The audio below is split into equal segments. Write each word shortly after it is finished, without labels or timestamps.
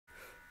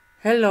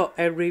Hello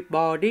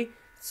everybody,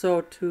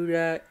 so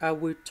today I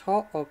will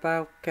talk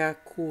about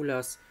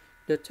calculus.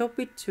 The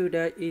topic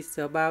today is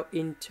about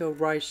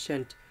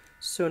integration.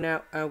 So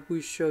now I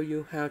will show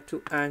you how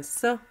to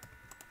answer.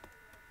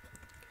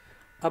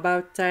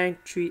 About tan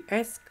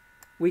 3x,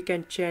 we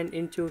can change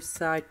into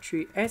sin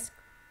 3x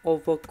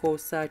over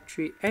cosine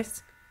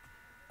 3x.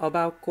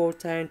 About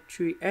cosine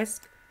 3x,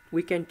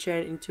 we can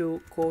change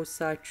into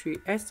cosine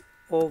 3x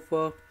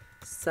over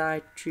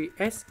sin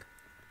 3x.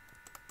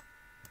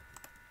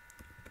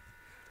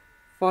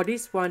 For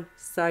this one,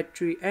 sin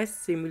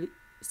 3x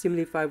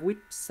simplify with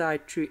sin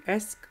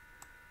 3x.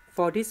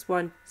 For this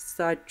one,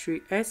 sin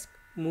 3x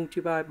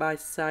multiplied by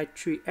sin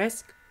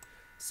 3x.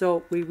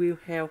 So we will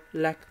have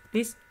like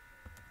this.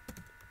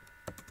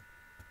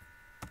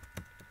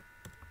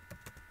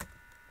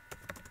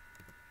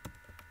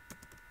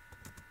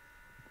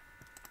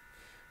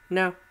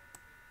 Now,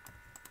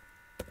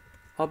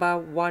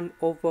 about 1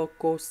 over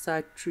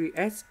cosine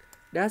 3x,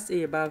 that's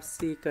about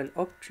secant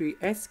of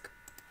 3x.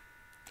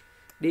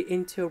 The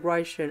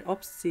integration of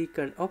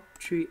secant of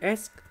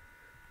 3x,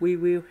 we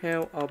will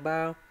have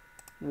about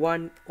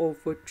 1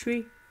 over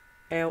 3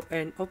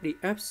 ln of the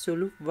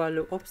absolute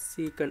value of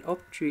secant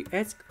of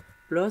 3x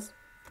plus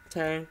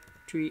tan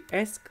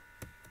 3x.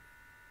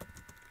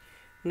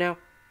 Now,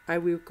 I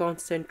will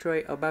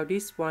concentrate about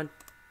this one.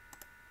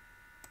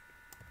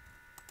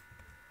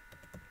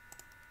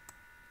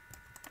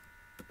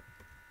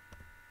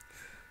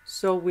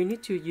 So we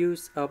need to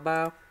use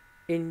about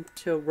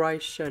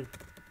integration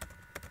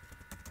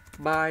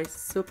by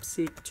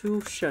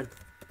substitution.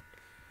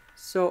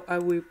 So I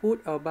will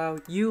put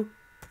about u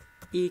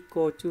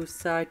equal to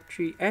sin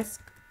 3x.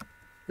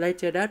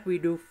 Later that we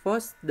do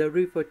first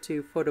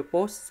derivative for the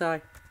both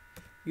sides.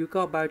 You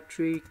got about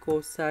 3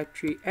 cosine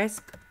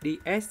 3x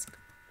dx.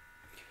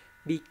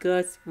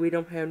 Because we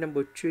don't have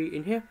number 3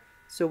 in here,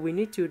 so we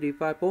need to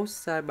divide both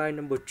sides by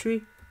number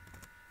 3.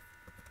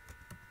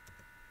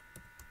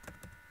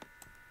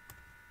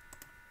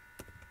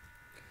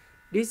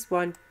 This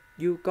one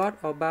you got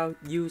about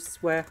u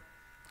square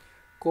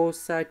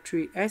cosine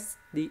 3x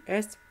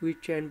dx we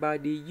change by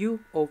du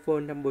over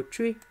number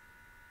 3.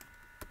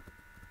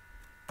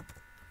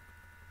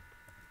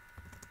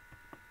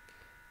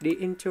 The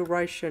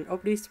integration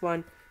of this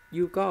one,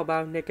 you got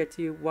about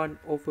negative 1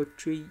 over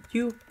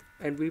 3u,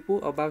 and we put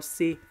about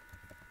c.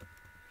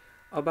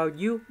 About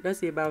u,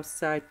 that's about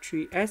sin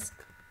 3x.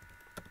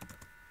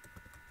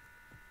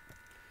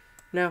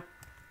 Now,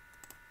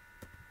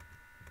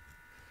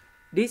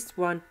 this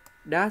one,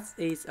 that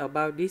is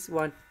about this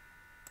one.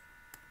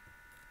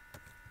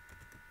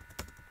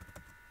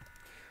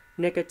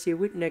 Negative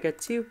with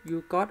negative,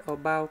 you got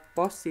about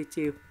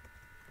positive.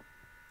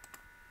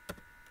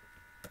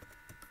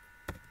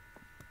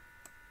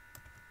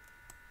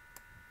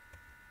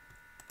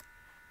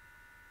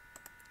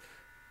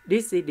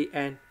 This is the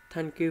end.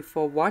 Thank you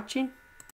for watching.